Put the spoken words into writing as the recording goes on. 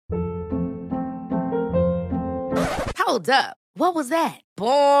Hold up. What was that?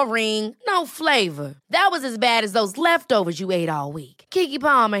 Boring. No flavor. That was as bad as those leftovers you ate all week. Keke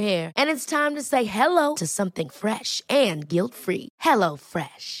Palmer here, and it's time to say hello to something fresh and guilt-free. Hello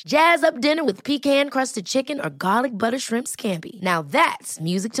Fresh. Jazz up dinner with pecan-crusted chicken or garlic butter shrimp scampi. Now that's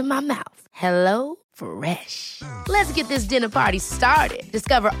music to my mouth. Hello Fresh. Let's get this dinner party started.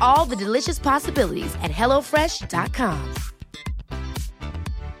 Discover all the delicious possibilities at hellofresh.com.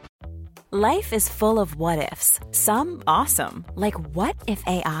 Life is full of what-ifs. Some awesome, like what if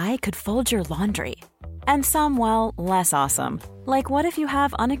AI could fold your laundry? And some, well, less awesome, like what if you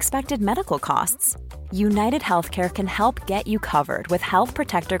have unexpected medical costs? United Healthcare can help get you covered with Health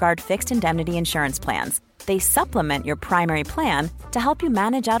Protector Guard fixed indemnity insurance plans. They supplement your primary plan to help you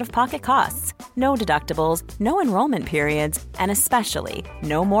manage out-of-pocket costs. No deductibles, no enrollment periods, and especially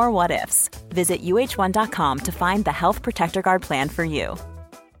no more what-ifs. Visit uh1.com to find the Health Protector Guard plan for you.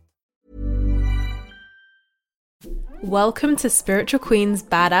 Welcome to Spiritual Queen's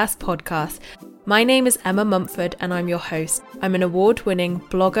Badass Podcast. My name is Emma Mumford and I'm your host. I'm an award-winning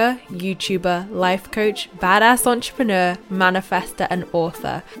blogger, YouTuber, life coach, badass entrepreneur, manifester, and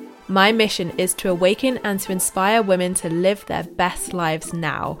author. My mission is to awaken and to inspire women to live their best lives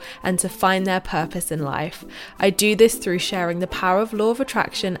now and to find their purpose in life. I do this through sharing the power of law of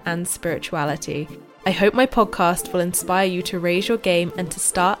attraction and spirituality. I hope my podcast will inspire you to raise your game and to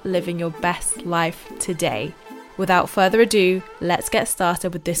start living your best life today. Without further ado, let's get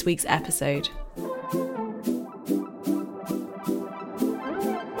started with this week's episode.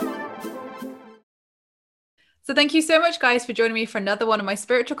 So thank you so much, guys, for joining me for another one of my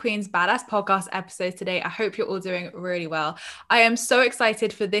Spiritual Queens Badass Podcast episodes today. I hope you're all doing really well. I am so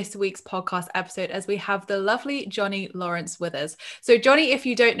excited for this week's podcast episode as we have the lovely Johnny Lawrence with us. So Johnny, if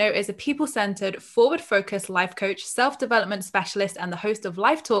you don't know, is a people-centered, forward-focused life coach, self-development specialist, and the host of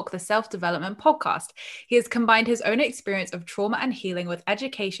Life Talk, the self-development podcast. He has combined his own experience of trauma and healing with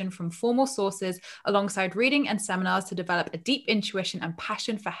education from formal sources alongside reading and seminars to develop a deep intuition and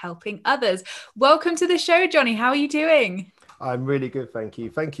passion for helping others. Welcome to the show, Johnny. How are you doing? I'm really good, thank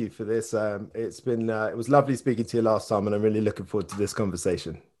you. Thank you for this. It was lovely speaking to you last time, and I'm really looking forward to this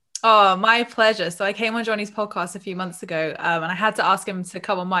conversation. Oh, my pleasure. So I came on Johnny's podcast a few months ago and I had to ask him to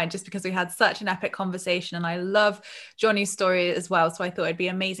come on mine just because we had such an epic conversation and I love Johnny's story as well. So I thought it'd be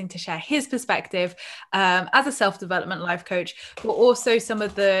amazing to share his perspective as a self-development life coach, but also some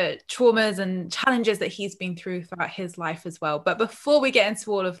of the traumas and challenges that he's been through throughout his life as well. But before we get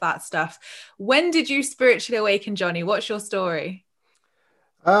into all of that stuff, when did you spiritually awaken, Johnny? What's your story?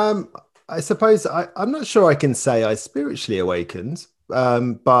 I suppose I'm not sure I can say I spiritually awakened.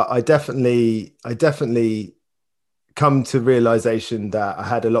 But I definitely come to realization that I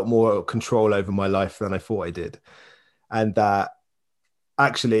had a lot more control over my life than I thought I did. And that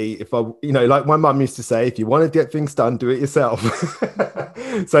actually, if I, like my mum used to say, if you want to get things done, do it yourself.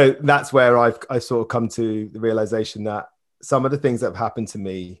 So that's where I sort of come to the realization that some of the things that have happened to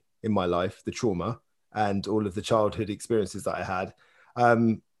me in my life, the trauma and all of the childhood experiences that I had,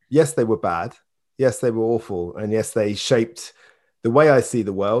 yes, they were bad. Yes, they were awful. And yes, they shaped the way I see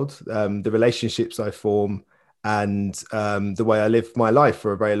the world, the relationships I form, and the way I lived my life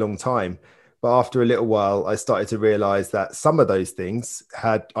for a very long time. But after a little while, I started to realize that some of those things,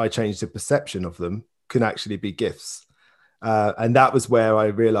 had I changed the perception of them, can actually be gifts. And that was where I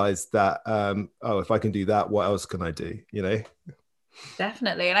realized that, if I can do that, what else can I do?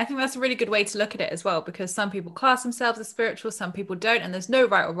 Definitely. And I think that's a really good way to look at it as well, because some people class themselves as spiritual, some people don't, and there's no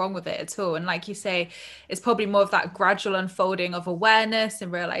right or wrong with it at all. And like you say, it's probably more of that gradual unfolding of awareness and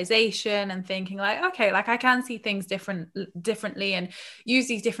realization and thinking like, okay, like I can see things differently and use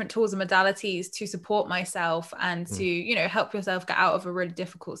these different tools and modalities to support myself and to, help yourself get out of a really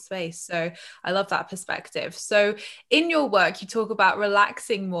difficult space. So I love that perspective. So in your work, you talk about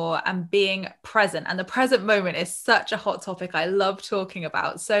relaxing more and being present, and the present moment is such a hot topic I love talking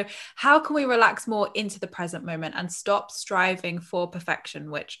about. So how can we relax more into the present moment and stop striving for perfection,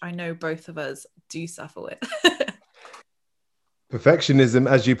 which I know both of us do suffer with? Perfectionism,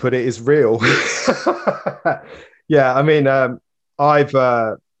 as you put it, is real. Yeah, I mean, I've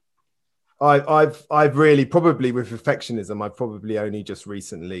really, probably with perfectionism, I've probably only just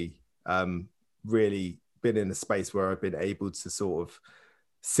recently really been in a space where I've been able to sort of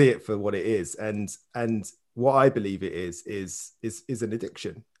see it for what it is, and what I believe it is an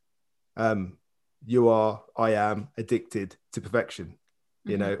addiction. I am addicted to perfection,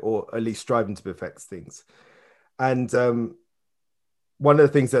 or at least striving to perfect things. And one of the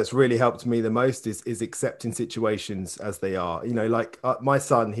things that's really helped me the most is accepting situations as they are. My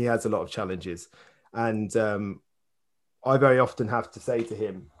son, he has a lot of challenges, and I very often have to say to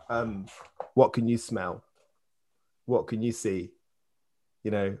him, what can you smell? what can you see?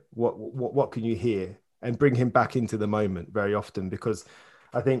 What can you hear? And bring him back into the moment very often, because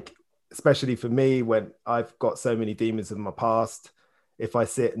I think, especially for me, when I've got so many demons in my past, if I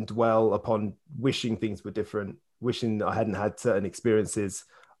sit and dwell upon wishing things were different, wishing I hadn't had certain experiences,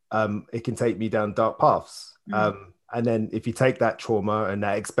 it can take me down dark paths. And then if you take that trauma and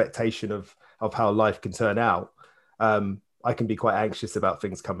that expectation of how life can turn out, I can be quite anxious about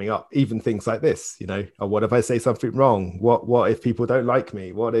things coming up, even things like this, or what if I say something wrong? What if people don't like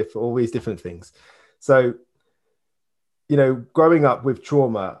me? What if all these different things? So, growing up with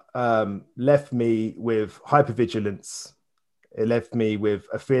trauma left me with hypervigilance. It left me with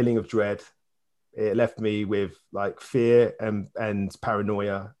a feeling of dread. It left me with like fear and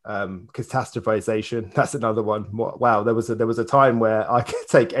paranoia, catastrophization. That's another one. Wow, there was a time where I could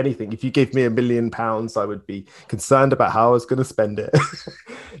take anything. If you give me £1 million, I would be concerned about how I was going to spend it.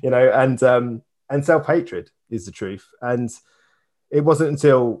 And self-hatred is the truth. And it wasn't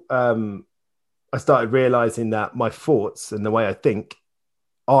until I started realizing that my thoughts and the way I think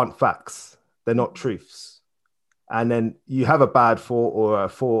aren't facts. They're not truths. And then you have a bad thought or a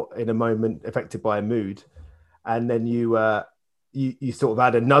thought in a moment affected by a mood. And then you sort of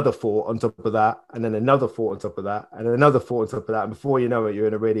add another thought on top of that, and then another thought on top of that, and another thought on top of that. And before you know it, you're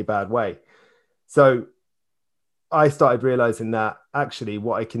in a really bad way. So I started realizing that actually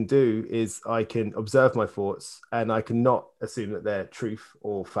what I can do is I can observe my thoughts, and I can not assume that they're truth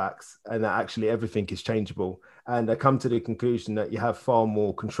or facts, and that actually everything is changeable. And I come to the conclusion that you have far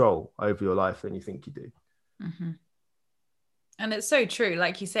more control over your life than you think you do. Mm-hmm. And it's so true,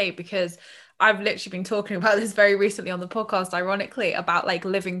 like you say, because I've literally been talking about this very recently on the podcast, ironically, about like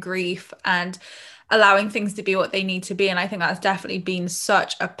living grief and allowing things to be what they need to be. And I think that's definitely been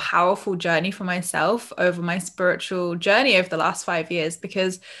such a powerful journey for myself over my spiritual journey over the last 5 years,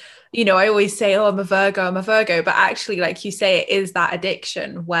 because I always say, I'm a Virgo, but actually, like you say, it is that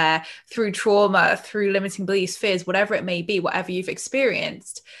addiction where through trauma, through limiting beliefs, fears, whatever it may be, whatever you've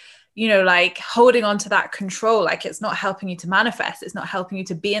experienced, like holding on to that control, like it's not helping you to manifest, it's not helping you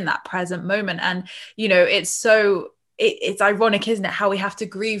to be in that present moment. And it's ironic, isn't it, how we have to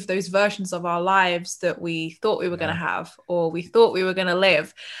grieve those versions of our lives that we thought we were going to have, or we thought we were going to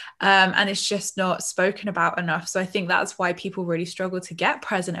live, and it's just not spoken about enough. So I think that's why people really struggle to get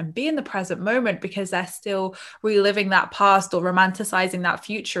present and be in the present moment, because they're still reliving that past or romanticizing that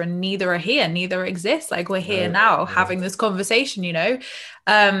future, and neither are here, neither exist. Like we're here now having this conversation,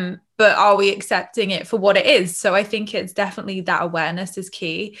 but are we accepting it for what it is? So I think it's definitely that awareness is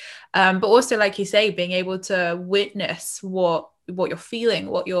key. But also, like you say, being able to witness what you're feeling,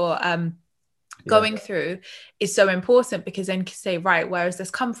 what you're going through is so important, because then you can say, right, where has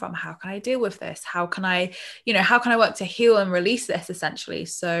this come from? How can I deal with this? How can I work to heal and release this, essentially?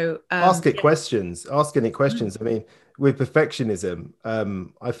 So asking it questions. I mean, with perfectionism,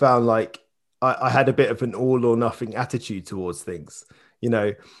 I found like I had a bit of an all or nothing attitude towards things,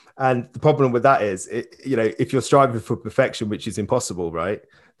 and the problem with that is, if you're striving for perfection, which is impossible, right,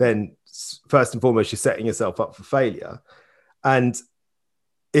 then first and foremost, you're setting yourself up for failure. And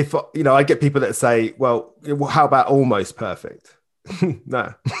if, I get people that say, well, how about almost perfect?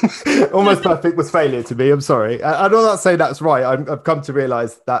 No, almost perfect was failure to me. I'm sorry. I'm not saying that's right. I've come to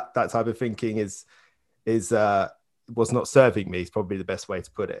realize that type of thinking was not serving me, is probably the best way to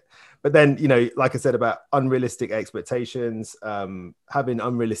put it. But then, like I said about unrealistic expectations, having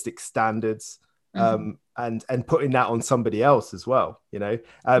unrealistic standards, and putting that on somebody else as well,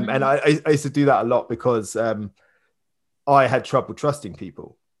 and I used to do that a lot because I had trouble trusting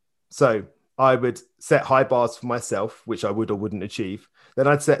people. So I would set high bars for myself, which I would or wouldn't achieve. Then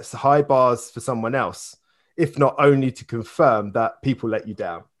I'd set high bars for someone else, if not only to confirm that people let you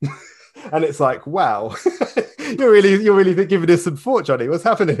down. And it's like, wow, you're really giving this some thought, Johnny. What's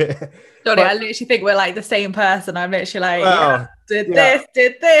happening here? Johnny, I literally think we're like the same person. I'm literally like, did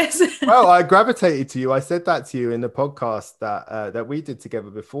this. Well, I gravitated to you. I said that to you in the podcast that we did together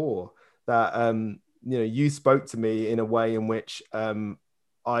before, that you spoke to me in a way in which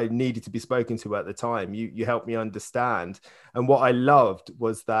I needed to be spoken to at the time. You helped me understand. And what I loved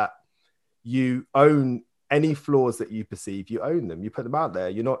was that you own any flaws that you perceive, you own them, you put them out there.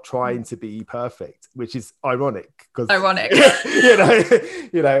 You're not trying to be perfect, which is ironic. But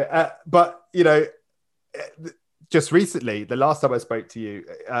just recently, the last time I spoke to you,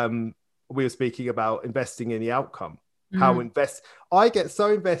 we were speaking about investing in the outcome. I get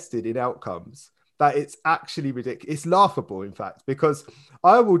so invested in outcomes that it's actually ridiculous. It's laughable, in fact, because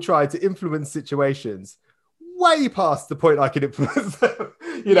I will try to influence situations way past the point I can influence them.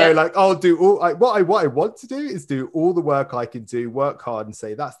 Like I'll do all what I want to do is do all the work I can do, work hard and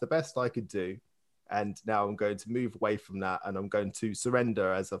say that's the best I could do. And now I'm going to move away from that, and I'm going to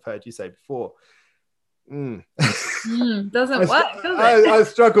surrender, as I've heard you say before. Doesn't work, does it? I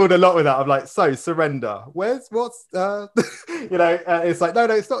struggled a lot with that. I'm like, so surrender. What's it's like, no,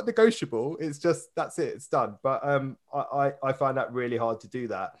 it's not negotiable. It's just, that's it. It's done. But I find that really hard to do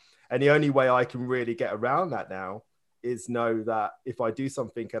that. And the only way I can really get around that now is know that if I do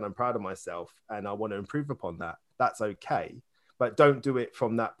something and I'm proud of myself and I want to improve upon that, that's okay. But don't do it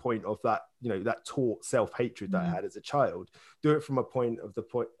from that point of that, that taught self-hatred that I had as a child. Do it from a point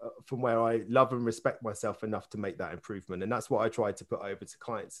from where I love and respect myself enough to make that improvement. And that's what I try to put over to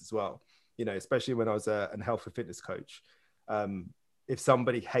clients as well. Especially when I was a health and fitness coach. If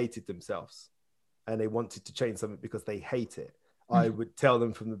somebody hated themselves and they wanted to change something because they hate it, I would tell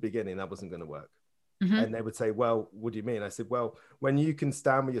them from the beginning that wasn't going to work. And they would say, well, what do you mean? I said, well, when you can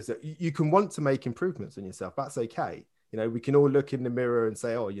stand with yourself, you can want to make improvements in yourself. That's okay. We can all look in the mirror and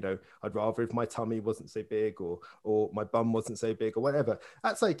say, oh, I'd rather if my tummy wasn't so big or my bum wasn't so big or whatever.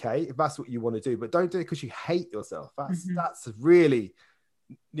 That's okay if that's what you want to do, but don't do it because you hate yourself. That's really,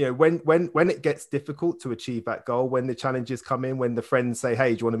 when it gets difficult to achieve that goal, when the challenges come in, when the friends say,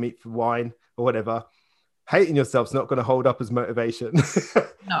 hey, do you want to meet for wine or whatever? Hating yourself's not going to hold up as motivation.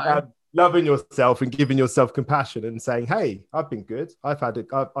 No. Loving yourself and giving yourself compassion and saying, hey, I've been good.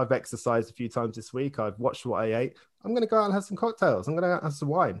 I've exercised a few times this week. I've watched what I ate. I'm going to go out and have some cocktails. I'm going to go out and have some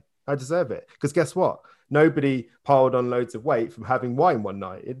wine. I deserve it. Because guess what? Nobody piled on loads of weight from having wine one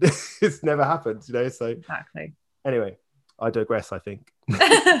night. It's never happened, So exactly. Anyway, I digress, I think.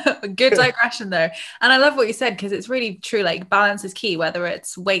 Good digression though. And I love what you said, because it's really true. Like, balance is key, whether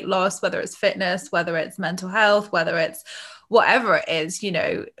it's weight loss, whether it's fitness, whether it's mental health, whether it's whatever it is,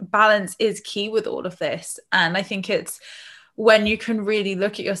 balance is key with all of this. And I think it's when you can really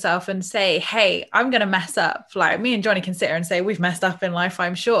look at yourself and say, hey, I'm going to mess up. Like, me and Johnny can sit here and say we've messed up in life,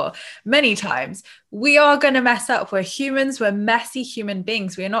 I'm sure, many times. We are going to mess up. We're humans. We're messy human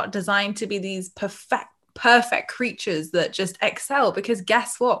beings. We are not designed to be these perfect creatures that just excel, because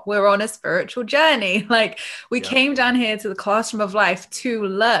guess what? We're on a spiritual journey. Like, we came down here to the classroom of life to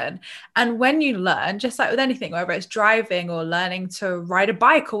learn. And when you learn, just like with anything, whether it's driving or learning to ride a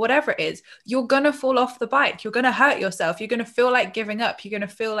bike or whatever it is, you're going to fall off the bike. You're going to hurt yourself. You're going to feel like giving up. You're going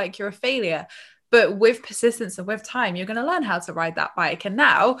to feel like you're a failure. But with persistence and with time, you're going to learn how to ride that bike. And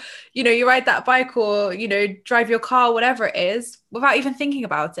now, you ride that bike or, drive your car, whatever it is, without even thinking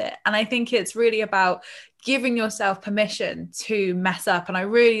about it. And I think it's really about giving yourself permission to mess up. And I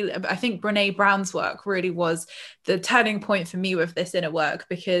think Brene Brown's work really was the turning point for me with this inner work,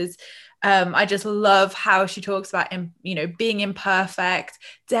 because I just love how she talks about, being imperfect,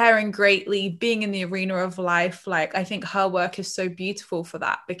 daring greatly, being in the arena of life. Like, I think her work is so beautiful for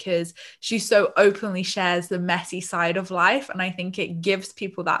that, because she so openly shares the messy side of life. And I think it gives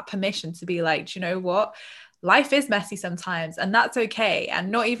people that permission to be like, you know what? Life is messy sometimes, and that's okay. And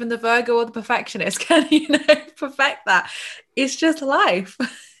not even the Virgo or the perfectionist can, perfect that. It's just life.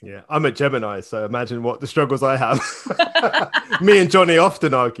 Yeah, I'm a Gemini, so imagine what the struggles I have. Me and Johnny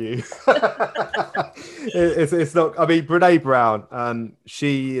often argue. It's not. I mean, Brene Brown,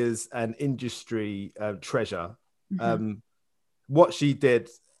 she is an industry treasure. What she did.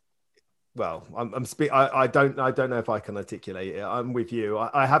 Well, I don't know if I can articulate it. I'm with you.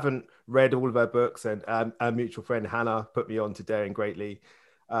 I haven't read all of her books, and our mutual friend Hannah put me on to Daring Greatly,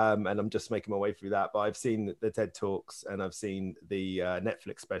 and I'm just making my way through that. But I've seen the TED Talks and I've seen the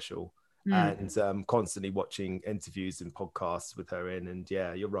Netflix special, and constantly watching interviews and podcasts with her in. And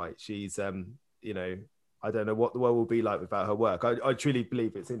yeah, you're right. She's I don't know what the world will be like without her work. I truly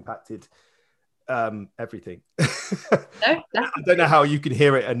believe it's impacted everything. No, I don't know how you can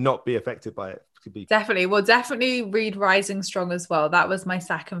hear it and not be affected by it. Definitely. Well, definitely read Rising Strong as well. That was my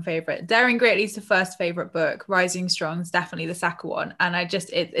second favorite. Daring Greatly is the first favorite book. Rising Strong is definitely the second one. And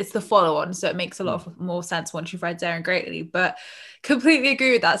it's the follow-on, so it makes a lot more sense once you've read Daring Greatly. But completely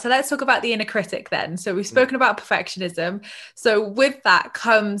agree with that. So let's talk about the inner critic then. So we've spoken about perfectionism. So with that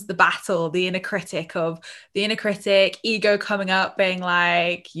comes the battle, the inner critic, ego coming up, being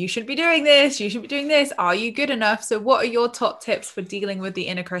like, you shouldn't be doing this. You shouldn't be doing this. Are you good enough? So what are your top tips for dealing with the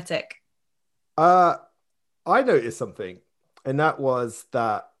inner critic? I noticed something, and that was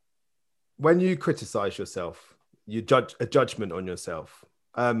that when you criticize yourself, you judge a judgment on yourself.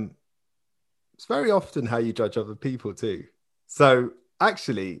 It's very often how you judge other people too. So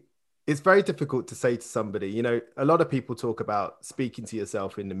actually, it's very difficult to say to somebody, a lot of people talk about speaking to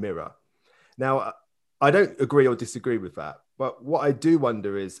yourself in the mirror. Now, I don't agree or disagree with that, but what I do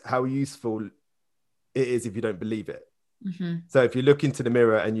wonder is how useful it is if you don't believe it. So if you look into the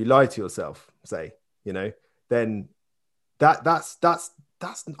mirror and you lie to yourself, say, then that's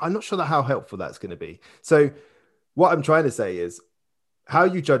I'm not sure how helpful that's going to be. So what I'm trying to say is how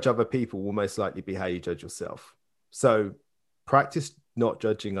you judge other people will most likely be how you judge yourself. So practice not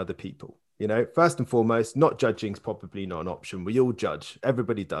judging other people. You know, first and foremost, not judging is probably not an option. We all judge.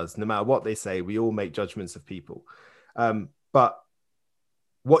 Everybody does. No matter what they say, we all make judgments of people. But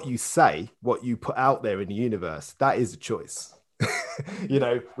what you say, what you put out there in the universe, that is a choice. You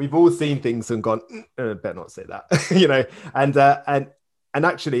know, we've all seen things and gone, better not say that, you know, and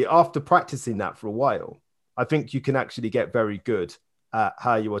actually after practicing that for a while, I think you can actually get very good at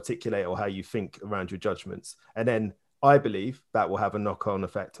how you articulate or how you think around your judgments. And then I believe that will have a knock-on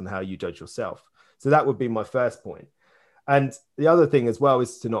effect on how you judge yourself. So that would be my first point. And the other thing as well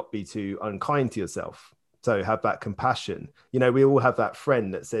is to not be too unkind to yourself. So have that compassion. You know, we all have that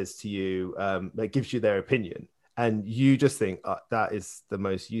friend that says to you, that gives you their opinion. And you just think, that is the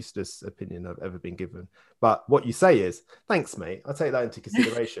most useless opinion I've ever been given. But what you say is, thanks, mate. I'll take that into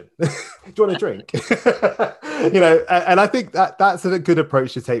consideration. Do you want a drink? You know, and I think that's a good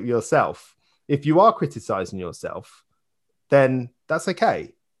approach to take with yourself. If you are criticizing yourself, then that's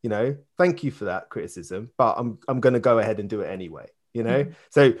okay. You know, thank you for that criticism, but I'm going to go ahead and do it anyway. You know,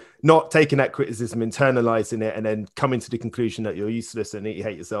 so not taking that criticism, internalizing it, and then coming to the conclusion that you're useless and that you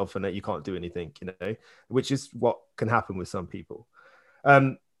hate yourself and that you can't do anything, you know, which is what can happen with some people.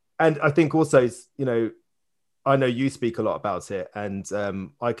 And I think also, you know, I know you speak a lot about it, and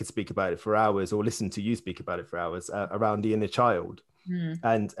I could speak about it for hours or listen to you speak about it for hours around the inner child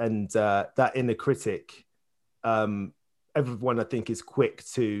and that inner critic. Everyone, I think, is quick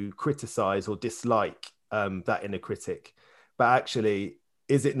to criticize or dislike that inner critic. But actually,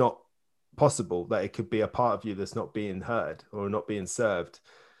 is it not possible that it could be a part of you that's not being heard or not being served?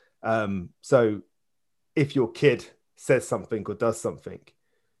 So if your kid says something or does something,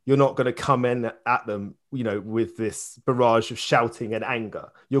 you're not going to come in at them, you know, with this barrage of shouting and anger.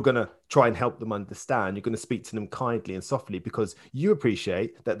 You're going to try and help them understand. You're going to speak to them kindly and softly because you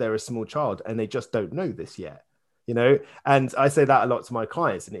appreciate that they're a small child and they just don't know this yet. You know, and I say that a lot to my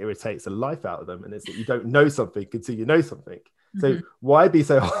clients, and it irritates the life out of them. And it's that you don't know something until you know something. So why be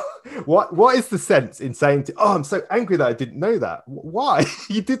so? What is the sense in saying to, I'm so angry that I didn't know that? Why?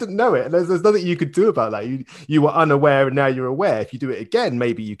 You didn't know it, and there's nothing you could do about that. You were unaware, and now you're aware. If you do it again,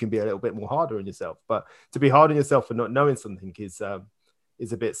 maybe you can be a little bit more harder on yourself. But to be hard on yourself for not knowing something is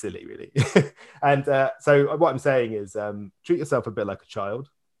a bit silly, really. And so what I'm saying is, treat yourself a bit like a child.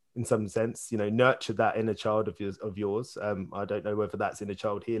 In some sense, you know, nurture that inner child of yours. I don't know whether that's inner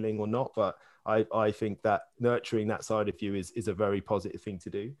child healing or not, but I think that nurturing that side of you is a very positive thing to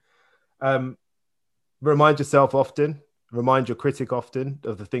do. Remind yourself often, remind your critic often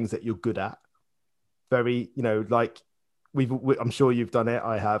of the things that you're good at. Very, you know, like I'm sure you've done it.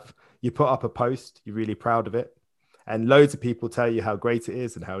 I have. You put up a post, you're really proud of it, and loads of people tell you how great it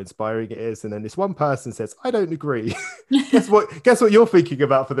is and how inspiring it is. And then this one person says, I don't agree. Guess what you're thinking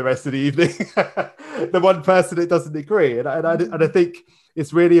about for the rest of the evening? The one person that doesn't agree. And I think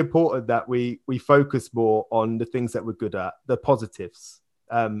it's really important that we focus more on the things that we're good at, the positives,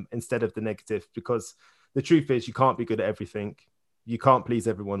 instead of the negative, because the truth is you can't be good at everything. You can't please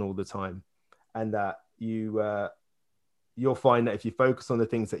everyone all the time. And that you'll find that if you focus on the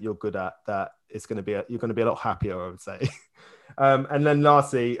things that you're good at, that it's going to be you're going to be a lot happier, I would say. And then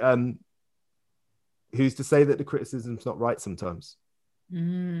lastly, who's to say that the criticism's not right sometimes?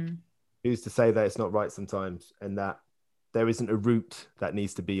 Who's to say that it's not right sometimes, and that there isn't a route that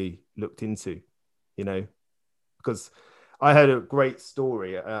needs to be looked into, you know? Because I heard a great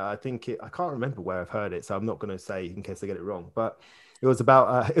story. I can't remember where I've heard it, so I'm not going to say in case I get it wrong, but it was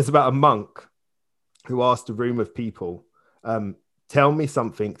about a monk who asked a room of people, tell me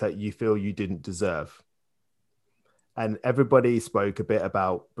something that you feel you didn't deserve. And everybody spoke a bit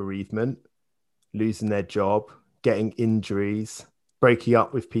about bereavement, losing their job, getting injuries, breaking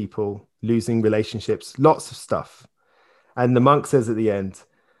up with people, losing relationships, lots of stuff. And the monk says at the end,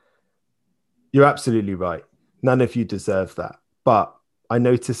 you're absolutely right. None of you deserve that. But I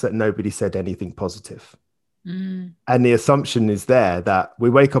noticed that nobody said anything positive. And the assumption is there that we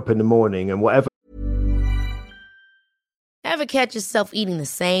wake up in the morning and whatever. Ever catch yourself eating the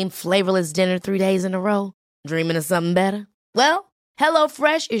same flavorless dinner 3 days in a row? Dreaming of something better? Well,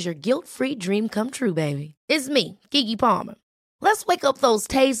 HelloFresh is your guilt-free dream come true, baby. It's me, Keke Palmer. Let's wake up those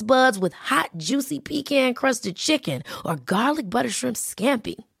taste buds with hot, juicy pecan-crusted chicken or garlic butter shrimp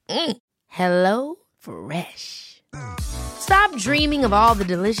scampi. Hello Fresh. Stop dreaming of all the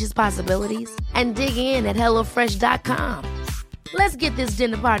delicious possibilities and dig in at HelloFresh.com. Let's get this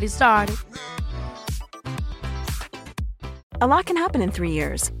dinner party started. A lot can happen in 3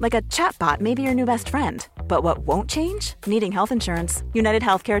 years, like a chatbot may be your new best friend. But what won't change? Needing health insurance. United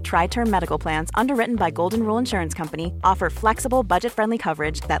Healthcare Tri-Term Medical Plans, underwritten by Golden Rule Insurance Company, offer flexible, budget-friendly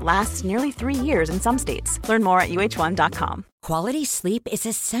coverage that lasts nearly 3 years in some states. Learn more at uh1.com. Quality sleep is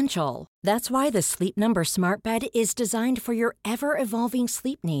essential. That's why the Sleep Number Smart Bed is designed for your ever-evolving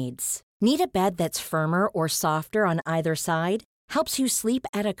sleep needs. Need a bed that's firmer or softer on either side? Helps you sleep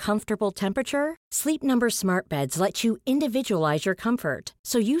at a comfortable temperature? Sleep Number Smart Beds let you individualize your comfort,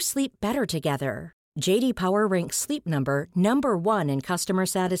 so you sleep better together. J.D. Power ranks Sleep Number number 1 in customer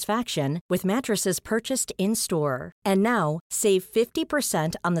satisfaction with mattresses purchased in-store. And now, save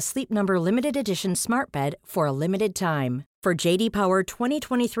 50% on the Sleep Number Limited Edition Smart Bed for a limited time. For J.D. Power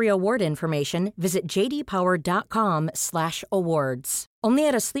 2023 award information, visit jdpower.com/awards. Only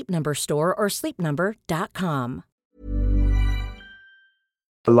at a Sleep Number store or sleepnumber.com.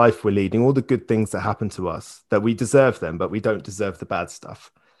 The life we're leading, all the good things that happen to us, that we deserve them, but we don't deserve the bad stuff.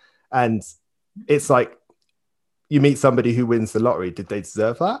 And it's like, you meet somebody who wins the lottery. Did they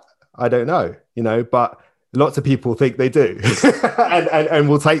deserve that? I don't know, but lots of people think they do. and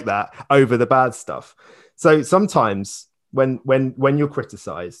we'll take that over the bad stuff. So sometimes when you're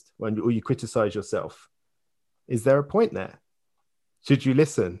criticized, or you criticize yourself, is there a point there? Should you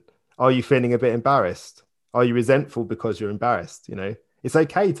listen? Are you feeling a bit embarrassed? Are you resentful because you're embarrassed? It's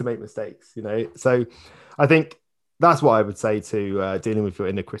okay to make mistakes, So I think that's what I would say to dealing with your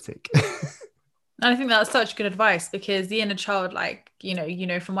inner critic. And I think that's such good advice, because the inner child,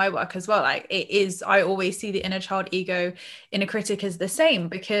 from my work as well, I always see the inner child, ego, inner critic as the same,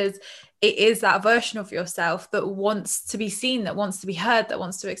 because it is that version of yourself that wants to be seen, that wants to be heard, that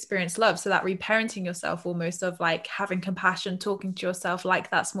wants to experience love. So that reparenting yourself, almost of having compassion, talking to yourself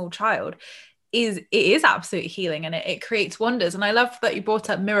like that small child, is absolute healing, and it creates wonders. And I love that you brought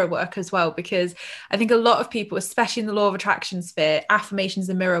up mirror work as well, because I think a lot of people, especially in the law of attraction sphere, affirmations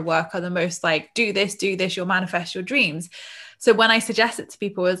and mirror work are the most do this, you'll manifest your dreams. So when I suggest it to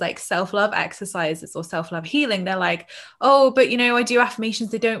people as self-love exercises or self-love healing, they're like, oh, but I do affirmations,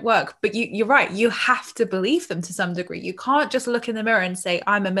 they don't work. But you're right. You have to believe them to some degree. You can't just look in the mirror and say,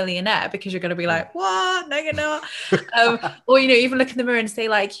 I'm a millionaire, because you're going to be like, what? No, you're not. Or, even look in the mirror and say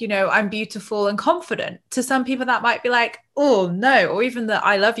I'm beautiful and confident. To some people that might be like, oh no. Or even the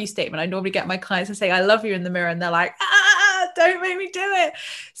I love you statement. I normally get my clients to say, I love you in the mirror. And they're like, don't make me do it.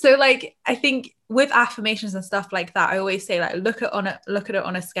 So I think with affirmations and stuff like that, I always say look at it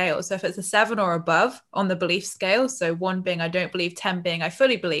on a scale. So if it's a 7 or above on the belief scale, so 1 being I don't believe, 10 being I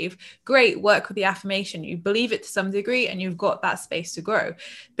fully believe, great, work with the affirmation. You believe it to some degree and you've got that space to grow.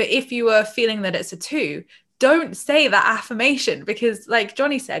 But if you are feeling that it's a 2, don't say that affirmation, because like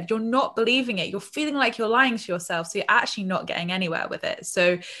Johnny said, you're not believing it. You're feeling like you're lying to yourself. So you're actually not getting anywhere with it.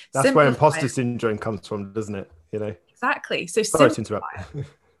 So that's where imposter syndrome comes from, doesn't it? Exactly. So sorry to interrupt.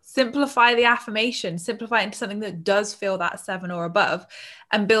 Simplify the affirmation, simplify it into something that does feel that 7 or above,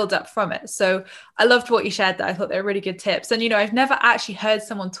 and build up from it. So I loved what you shared there. I thought they were really good tips. And, I've never actually heard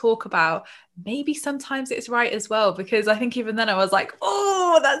someone talk about maybe sometimes it's right as well, because I think even then I was like,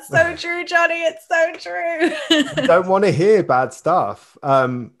 oh, that's so true, Johnny. It's so true. You don't want to hear bad stuff.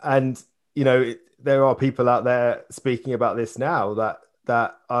 And, there are people out there speaking about this now that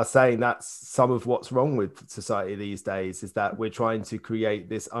are saying that's some of what's wrong with society these days, is that we're trying to create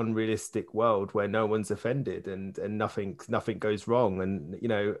this unrealistic world where no one's offended and nothing goes wrong.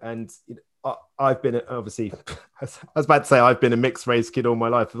 And, I've been, obviously, I was about to say I've been a mixed race kid all my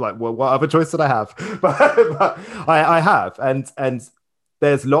life. Like, well, what other choice did I have? but I have. And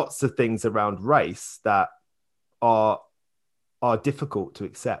there's lots of things around race that are difficult to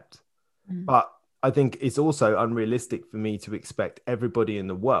accept. But I think it's also unrealistic for me to expect everybody in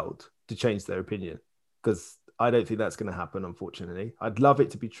the world to change their opinion, because I don't think that's going to happen, unfortunately. I'd love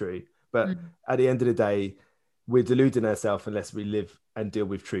it to be true, but at the end of the day, we're deluding ourselves unless we live and deal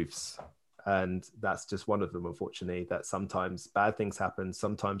with truths. And that's just one of them, unfortunately, that sometimes bad things happen.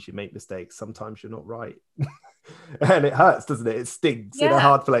 Sometimes you make mistakes. Sometimes you're not right. And it hurts, doesn't it? It stings in a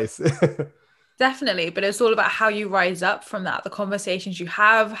hard place. Definitely. But it's all about how you rise up from that, the conversations you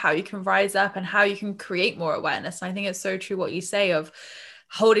have, how you can rise up and how you can create more awareness. And I think it's so true what you say of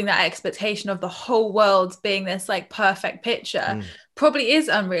holding that expectation of the whole world being this perfect picture probably is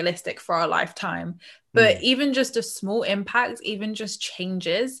unrealistic for our lifetime. But even just a small impact, even just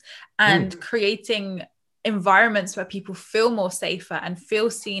changes and creating environments where people feel more safer and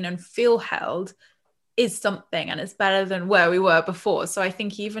feel seen and feel held is something, and it's better than where we were before. So I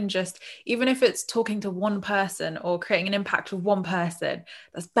think even if it's talking to one person or creating an impact with one person,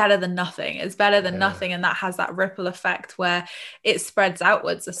 that's better than nothing. It's better than nothing, and that has that ripple effect where it spreads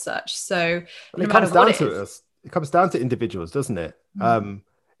outwards as such. So it comes down to individuals, doesn't it?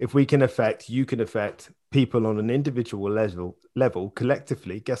 if we can affect, you can affect people on an individual level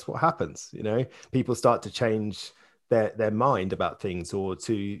collectively, guess what happens? You know, people start to change their mind about things, or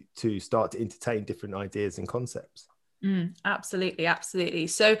to start to entertain different ideas and concepts. Absolutely, absolutely.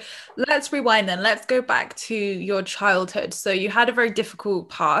 So let's rewind then. Let's go back to your childhood. So you had a very difficult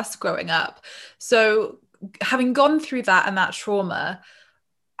past growing up. So having gone through that and that trauma,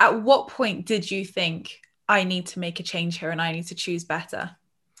 at what point did you think, I need to make a change here and I need to choose better?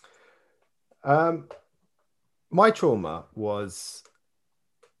 My trauma was,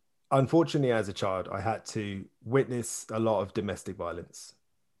 unfortunately, as a child, I had to witness a lot of domestic violence.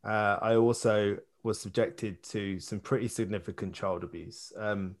 I also was subjected to some pretty significant child abuse.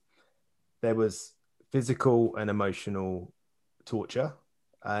 There was physical and emotional torture.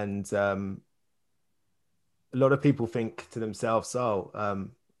 And a lot of people think to themselves,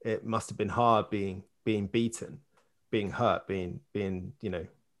 it must have been hard being beaten, being hurt, being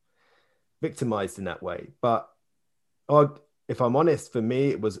victimized in that way. But if I'm honest, for me,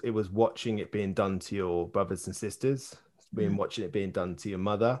 it was watching it being done to your brothers and sisters, watching it being done to your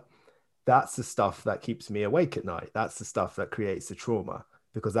mother. That's the stuff that keeps me awake at night. That's the stuff that creates the trauma,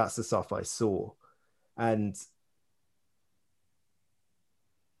 because that's the stuff I saw. And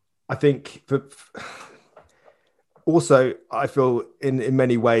I think also, I feel in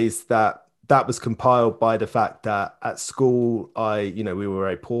many ways that was compiled by the fact that at school, we were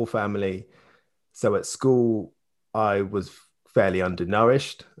a poor family. So at school, I was fairly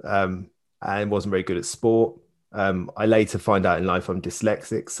undernourished and wasn't very good at sport. I later find out in life I'm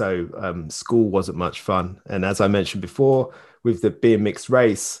dyslexic, so school wasn't much fun. And as I mentioned before, with the being mixed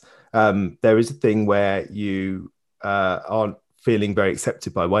race, there is a thing where you aren't feeling very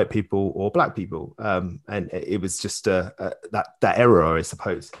accepted by white people or black people, and it was just that era, I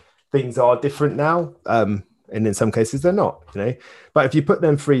suppose. Things are different now, and in some cases they're not. But if you put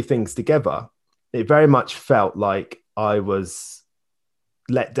them three things together, it very much felt like I was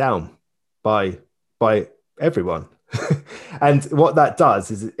let down by everyone. And what that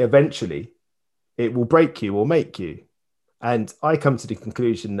does is eventually it will break you or make you. And I come to the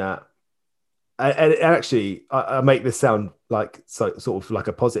conclusion that, and actually I make this sound like sort of like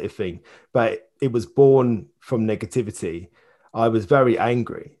a positive thing, but it was born from negativity. I was very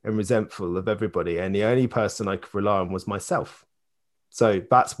angry and resentful of everybody, and the only person I could rely on was myself. So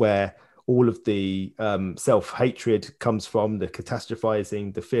that's where all of the self-hatred comes from, the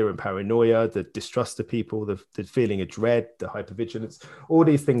catastrophizing, the fear and paranoia, the distrust of people, the feeling of dread, the hypervigilance. All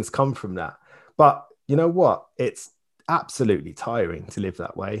these things come from that. But you know what? It's absolutely tiring to live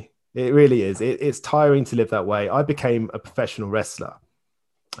that way. It really is. It's tiring to live that way. I became a professional wrestler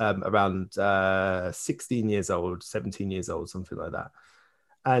around 16 years old, 17 years old, something like that.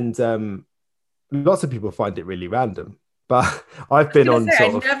 And lots of people find it really random. But I've been on. I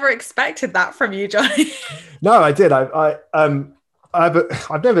never expected that from you, Johnny. No, I did. I've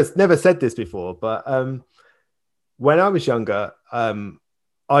never said this before, but when I was younger,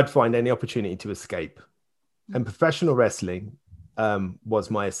 I'd find any opportunity to escape, and professional wrestling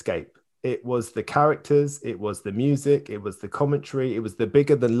was my escape. It was the characters, it was the music, it was the commentary, it was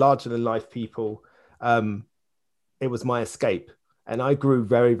the larger than life people. It was my escape, and I grew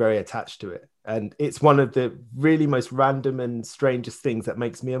very, very attached to it. And it's one of the really most random and strangest things that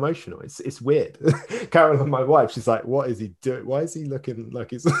makes me emotional. It's weird. Caroline, my wife, she's like, "What is he doing? Why is he looking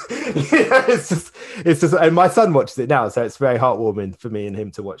like he's?" It's just. And my son watches it now, so it's very heartwarming for me and him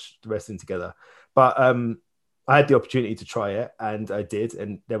to watch the wrestling together. But I had the opportunity to try it, and I did,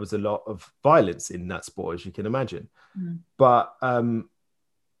 and there was a lot of violence in that sport, as you can imagine. But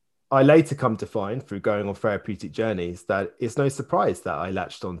I later come to find, through going on therapeutic journeys, that it's no surprise that I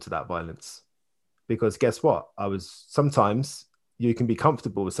latched onto that violence. Because guess what? Sometimes you can be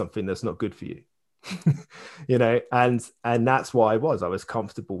comfortable with something that's not good for you, and that's what I was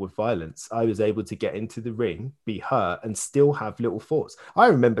comfortable with violence. I was able to get into the ring, be hurt, and still have little thoughts. I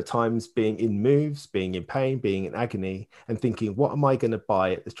remember times being in moves, being in pain, being in agony, and thinking, what am I going to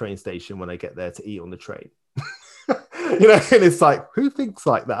buy at the train station when I get there to eat on the train? And it's like, who thinks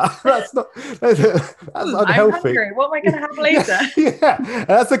like that? That's unhealthy. I'm hungry. What am I going to have later? Yeah,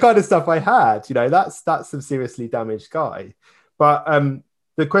 that's the kind of stuff I had. That's a seriously damaged guy. But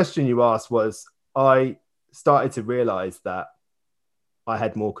the question you asked was, I started to realize that I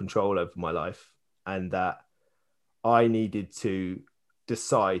had more control over my life, and that I needed to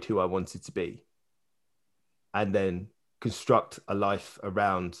decide who I wanted to be, and then construct a life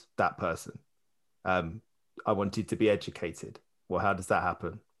around that person. I wanted to be educated. Well, how does that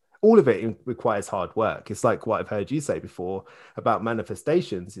happen? All of it requires hard work. It's like what I've heard you say before about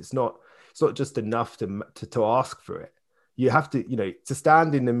manifestations. It's not just enough to ask for it. you have to, to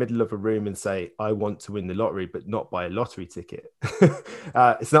stand in the middle of a room and say, I want to win the lottery, but not buy a lottery ticket.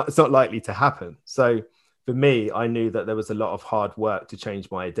 It's not likely to happen. So for me, I knew that there was a lot of hard work to change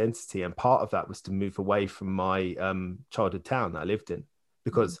my identity. And part of that was to move away from my childhood town that I lived in,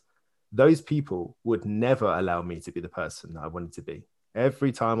 because those people would never allow me to be the person that I wanted to be.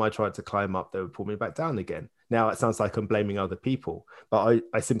 Every time I tried to climb up, they would pull me back down again. Now it sounds like I'm blaming other people, but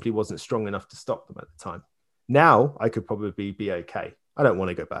I simply wasn't strong enough to stop them at the time. Now I could probably be okay. I don't want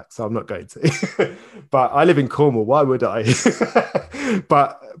to go back, so I'm not going to. But I live in Cornwall. Why would I?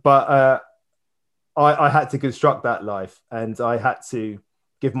 but I had to construct that life, and I had to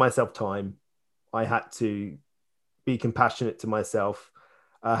give myself time. I had to be compassionate to myself.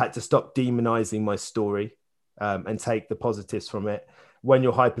 I had to stop demonizing my story and take the positives from it. When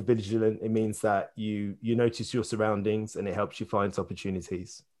you're hypervigilant, it means that you notice your surroundings and it helps you find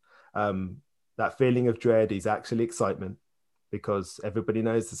opportunities. That feeling of dread is actually excitement, because everybody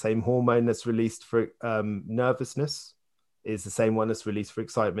knows the same hormone that's released for nervousness is the same one that's released for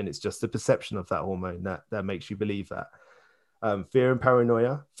excitement. It's just the perception of that hormone that makes you believe that. Fear and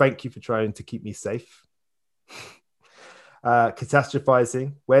paranoia. Thank you for trying to keep me safe.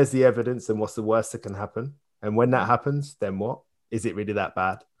 Catastrophizing. Where's the evidence and what's the worst that can happen? And when that happens, then what? Is it really that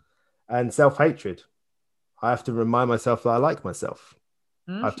bad? And self-hatred. I have to remind myself that I like myself.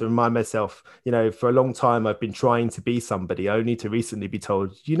 I have to remind myself, for a long time, I've been trying to be somebody, only to recently be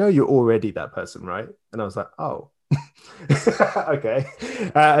told, you're already that person, right? And I was like, oh, okay.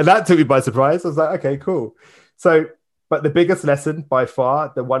 And that took me by surprise. I was like, okay, cool. So, but the biggest lesson by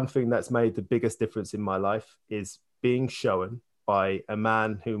far, the one thing that's made the biggest difference in my life is being shown by a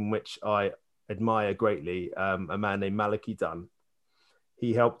man which I admire greatly, a man named Malachy Dunn.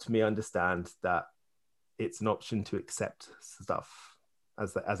 He helped me understand that it's an option to accept stuff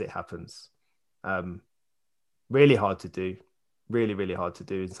as it happens. Really hard to do, really, really hard to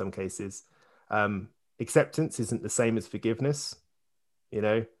do in some cases. Acceptance isn't the same as forgiveness.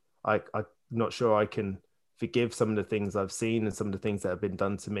 I'm not sure I can forgive some of the things I've seen and some of the things that have been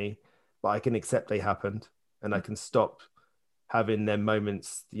done to me, but I can accept they happened, and I can stop having them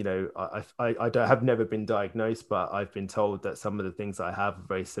moments. I have never been diagnosed, but I've been told that some of the things I have are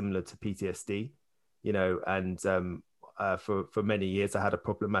very similar to PTSD, and for many years, I had a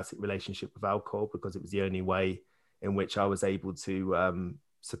problematic relationship with alcohol because it was the only way in which I was able to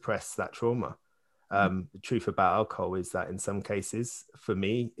suppress that trauma. The truth about alcohol is that in some cases, for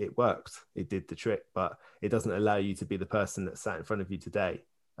me, it worked. It did the trick, but it doesn't allow you to be the person that sat in front of you today,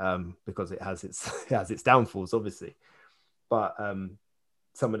 because it has its downfalls, obviously. But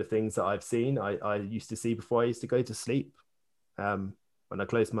some of the things that I've seen, I used to see before I used to go to sleep. When I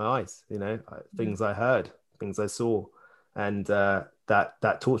closed my eyes, things I heard, things I saw. And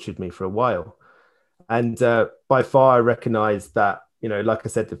that tortured me for a while. And by far, I recognized that, like I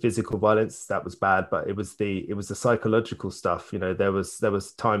said, the physical violence, that was bad, but it was the psychological stuff. There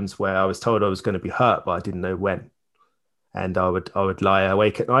was times where I was told I was going to be hurt, but I didn't know when. And I would lie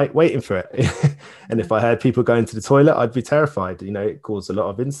awake at night waiting for it. And if I heard people going to the toilet, I'd be terrified. It caused a lot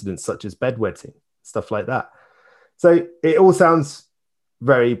of incidents, such as bedwetting, stuff like that. So it all sounds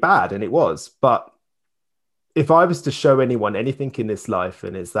very bad, and it was, but if I was to show anyone anything in this life,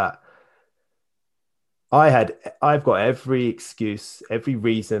 and it's that I've got every excuse, every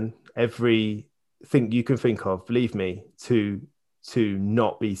reason, everything you can think of, believe me, to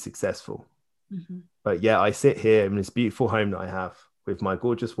not be successful. Mm-hmm. But yeah, I sit here in this beautiful home that I have with my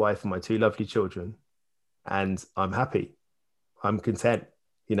gorgeous wife and my two lovely children, and I'm happy. I'm content.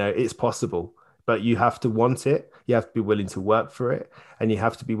 It's possible, but you have to want it. You have to be willing to work for it, and you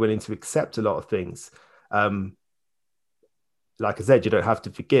have to be willing to accept a lot of things. Like I said, you don't have to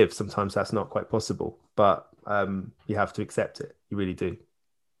forgive. Sometimes that's not quite possible, but you have to accept it. You really do.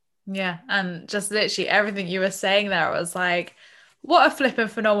 Yeah. And just literally everything you were saying there was like, what a flipping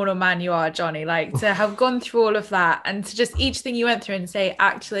phenomenal man you are, Johnny. Like, to have gone through all of that, and to just each thing you went through and say,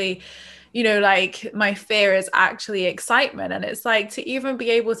 actually, like, my fear is actually excitement. And it's like, to even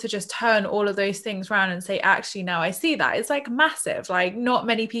be able to just turn all of those things around and say, actually, now I see that, it's like massive. Like, not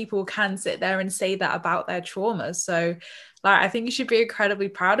many people can sit there and say that about their traumas. So like, I think you should be incredibly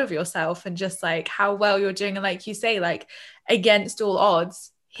proud of yourself, and just like how well you're doing. And like you say, like, against all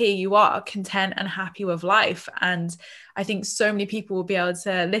odds, here you are, content and happy with life. And I think so many people will be able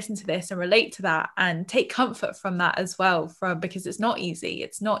to listen to this and relate to that and take comfort from that as well, because it's not easy.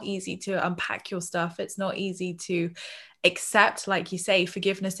 It's not easy to unpack your stuff. It's not easy to accept, like you say,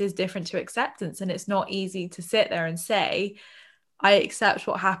 forgiveness is different to acceptance. And it's not easy to sit there and say, I accept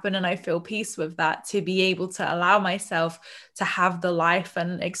what happened and I feel peace with that, to be able to allow myself to have the life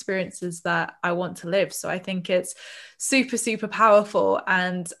and experiences that I want to live. So I think it's super, super powerful.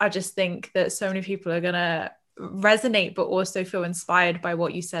 And I just think that so many people are going to resonate, but also feel inspired by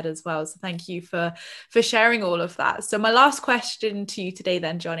what you said as well. So thank you for sharing all of that. So my last question to you today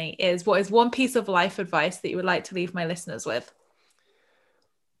then, Johnny, is what is one piece of life advice that you would like to leave my listeners with?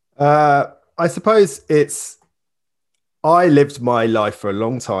 I suppose I lived my life for a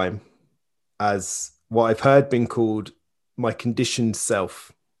long time as what I've heard been called my conditioned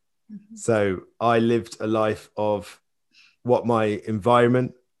self. Mm-hmm. So I lived a life of what my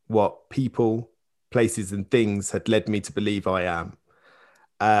environment, what people, places and things had led me to believe I am.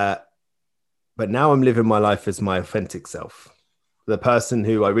 But now I'm living my life as my authentic self, the person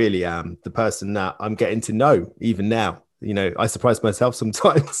who I really am, the person that I'm getting to know even now. You know, I surprise myself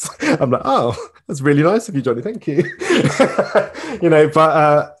sometimes. I'm like, oh, that's really nice of you, Johnny. Thank you.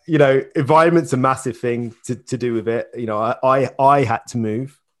 But environment's a massive thing to do with it. You know, I had to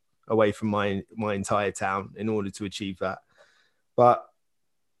move away from my entire town in order to achieve that. But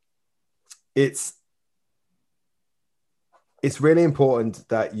it's really important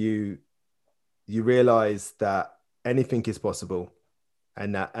that you realize that anything is possible.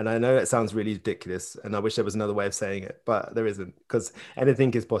 And I know that sounds really ridiculous, and I wish there was another way of saying it, but there isn't, because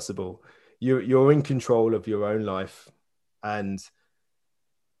anything is possible. You're in control of your own life, and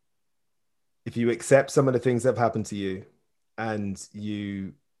if you accept some of the things that have happened to you, and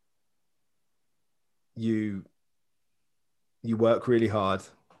you work really hard,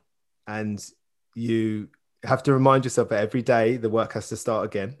 and you have to remind yourself that every day the work has to start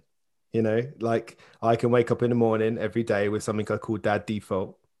again. You know, like I can wake up in the morning every day with something I call dad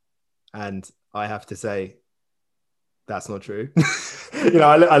default. And I have to say, that's not true.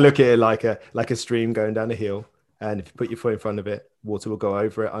 I look at it like a stream going down a hill. And if you put your foot in front of it, water will go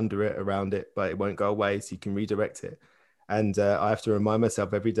over it, under it, around it, but it won't go away. So you can redirect it. And I have to remind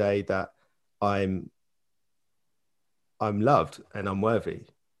myself every day that I'm loved and I'm worthy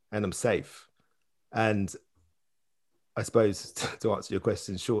and I'm safe. And I suppose to answer your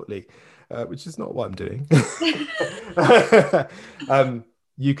question shortly, which is not what I'm doing,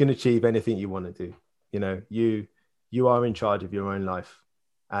 you can achieve anything you want to do. You know, you are in charge of your own life,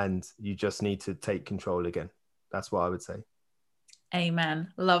 and you just need to take control again. That's what I would say.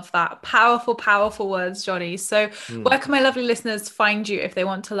 Amen. Love that. Powerful, powerful words, Johnny. So where can my lovely listeners find you if they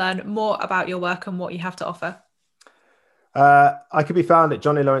want to learn more about your work and what you have to offer? I could be found at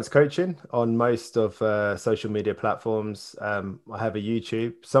Johnny Lawrence Coaching on most of social media platforms. I have a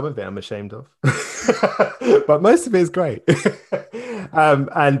YouTube. Some of it I'm ashamed of, but most of it is great.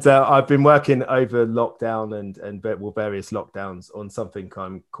 And I've been working over lockdown and various lockdowns on something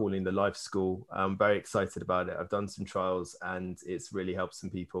I'm calling the Life School. I'm very excited about it. I've done some trials and it's really helped some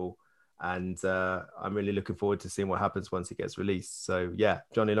people. And I'm really looking forward to seeing what happens once it gets released. So yeah,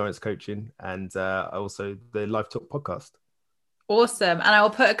 Johnny Lawrence Coaching, and also the Life Talk podcast. Awesome. And I will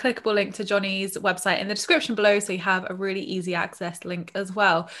put a clickable link to Johnny's website in the description below, so you have a really easy access link as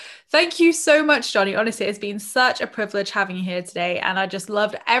well. Thank you so much, Johnny. Honestly, it's been such a privilege having you here today. And I just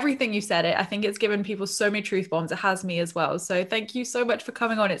loved everything you said. I think it's given people so many truth bombs. It has me as well. So thank you so much for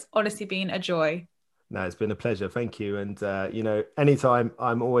coming on. It's honestly been a joy. No, it's been a pleasure. Thank you. And, anytime,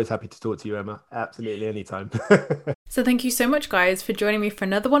 I'm always happy to talk to you, Emma. Absolutely anytime. So thank you so much, guys, for joining me for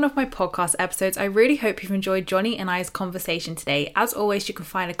another one of my podcast episodes. I really hope you've enjoyed Johnny and I's conversation today. As always, you can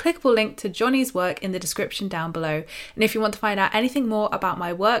find a clickable link to Johnny's work in the description down below. And if you want to find out anything more about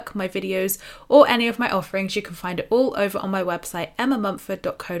my work, my videos, or any of my offerings, you can find it all over on my website,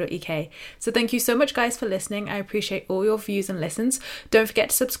 emmamumford.co.uk. So thank you so much, guys, for listening. I appreciate all your views and listens. Don't forget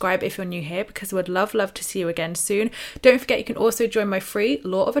to subscribe if you're new here, because I would love to see you again soon. Don't forget you can also join my free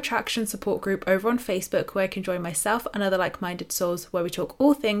Law of Attraction support group over on Facebook, where you can join myself and other like-minded souls, where we talk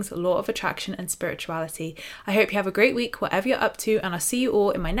all things Law of Attraction and spirituality. I hope you have a great week, whatever you're up to, and I'll see you all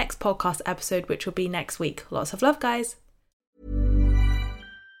in my next podcast episode, which will be next week. Lots of love, guys.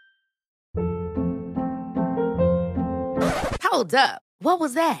 Hold up. What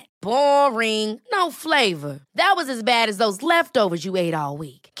was that? Boring. No flavor. That was as bad as those leftovers you ate all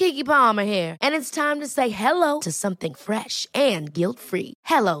week. Keke Palmer here, and it's time to say hello to something fresh and guilt-free.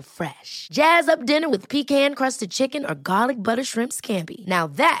 HelloFresh. Jazz up dinner with pecan-crusted chicken or garlic butter shrimp scampi. Now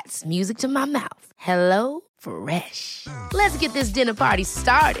that's music to my mouth. HelloFresh. Let's get this dinner party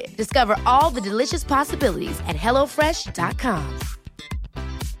started. Discover all the delicious possibilities at HelloFresh.com.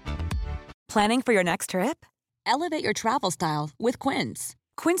 Planning for your next trip? Elevate your travel style with Quince.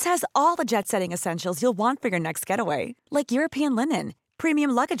 Quince has all the jet-setting essentials you'll want for your next getaway, like European linen, premium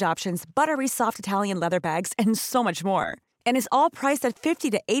luggage options, buttery soft Italian leather bags, and so much more. And is all priced at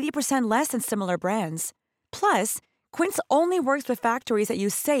 50 to 80% less than similar brands. Plus, Quince only works with factories that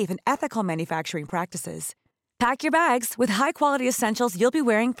use safe and ethical manufacturing practices. Pack your bags with high-quality essentials you'll be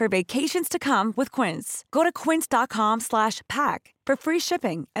wearing for vacations to come with Quince. Go to quince.com/pack for free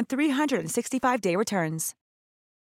shipping and 365-day returns.